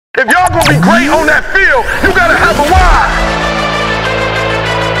If y'all gonna be great on that field, you gotta have a why.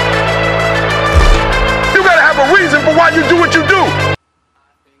 You gotta have a reason for why you do what you do.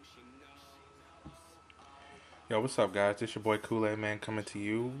 Yo, what's up, guys? This your boy Kool-Aid coming to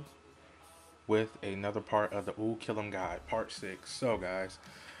you with another part of the OOOO KILLEM guide, part 6. So, guys,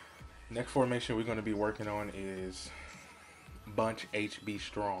 next formation we're going to be working on is bunch HB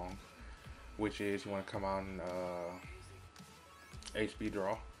strong, which is you want to come out and HB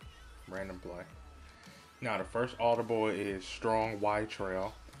draw, random play. Now, the first audible is strong Y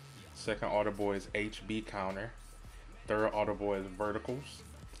trail. Second audible is HB counter. Third audible is verticals.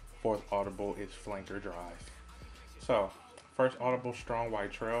 Fourth audible is flanker drive. So, first audible, strong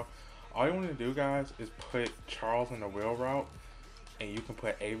white trail. All you want to do, guys, is put Charles in the wheel route, and you can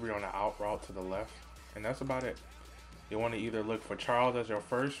put Avery on the out route to the left, and that's about it. You want to either look for Charles as your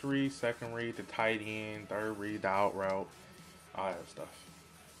first read, second read, the tight end, third read, the out route, all that stuff.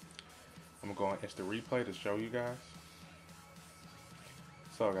 I'm going to go on instant replay to show you guys.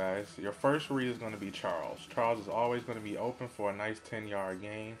 So, guys, your first read is going to be Charles. Charles is always going to be open for a nice 10-yard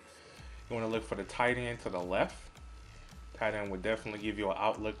gain. You want to look for the tight end to the left. Tight end would definitely give you an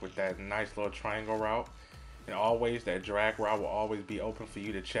outlook with that nice little triangle route. And always that drag route will always be open for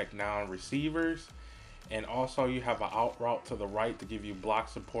you to check down receivers. And also you have an out route to the right to give you block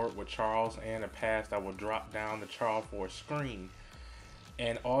support with Charles, and a pass that will drop down to Charles for a screen.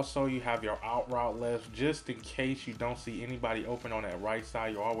 And also you have your out route left, just in case you don't see anybody open on that right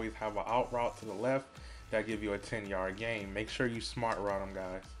side. You always have an out route to the left that give you a 10-yard gain. Make sure you smart route them,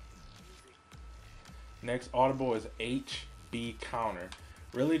 guys. Next audible is HB counter.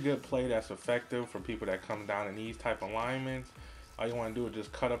 Really good play that's effective for people that come down in these type of alignments. All you want to do is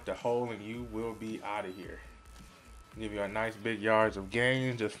just cut up the hole and you will be out of here. Give you a nice big yards of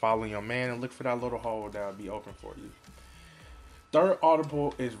gain. Just follow your man and look for that little hole that will be open for you. Third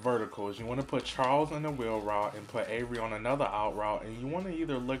audible is verticals. You want to put Charles in the wheel route and put Avery on another out route, and you want to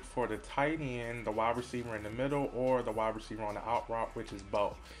either look for the tight end, the wide receiver in the middle, or the wide receiver on the out route, which is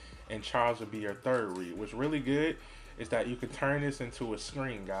both. And Charles will be your third read. What's really good is that you can turn this into a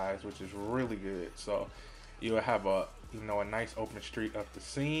screen, guys, which is really good. So you'll have a a nice open street up the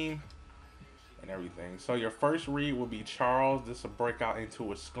seam and everything. So your first read will be Charles. This will break out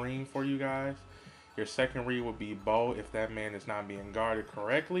into a screen for you guys. Your second read will be Bo if that man is not being guarded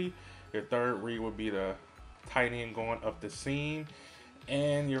correctly. Your third read will be the tight end going up the seam.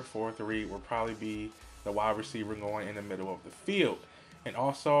 And your fourth read will probably be the wide receiver going in the middle of the field. And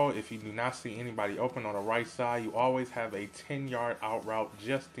also, if you do not see anybody open on the right side, you always have a 10-yard out route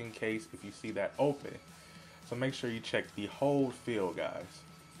just in case if you see that open. So make sure you check the whole field, guys.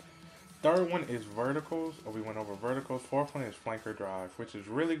 Third one is verticals, or we went over verticals. Fourth one is flanker drive, which is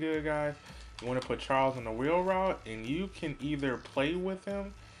really good, guys. You want to put Charles in the wheel route, and you can either play with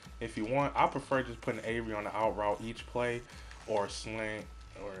him if you want. I prefer just putting Avery on the out route each play, or slant,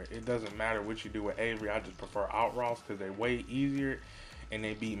 or it doesn't matter what you do with Avery. I just prefer out routes because they're way easier and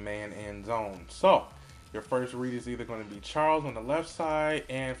they beat man and zone. So your first read is either going to be Charles on the left side,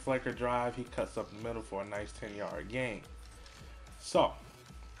 and flanker drive, he cuts up the middle for a nice 10-yard gain. So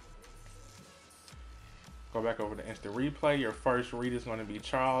go back over to instant replay. Your first read is going to be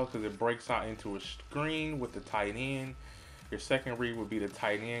Charles because it breaks out into a screen with the tight end. Your second read would be the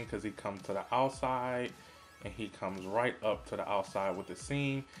tight end because he comes to the outside and he comes right up to the outside with the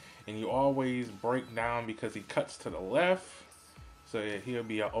seam. And you always break down because he cuts to the left. So yeah, he'll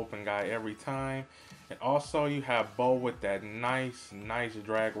be an open guy every time. And also you have Bo with that nice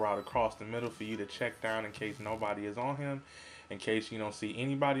drag route across the middle for you to check down in case nobody is on him. In case you don't see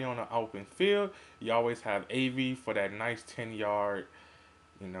anybody on the open field, you always have AV for that nice 10-yard,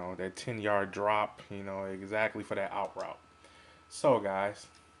 that 10-yard drop, exactly for that out route. So, guys,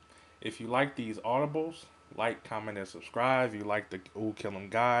 if you like these audibles, like, comment, and subscribe. If you like the OOOO KILLEM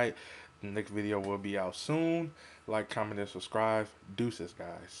guide, the next video will be out soon. Like, comment, and subscribe. Deuces,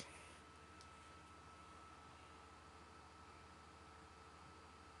 guys.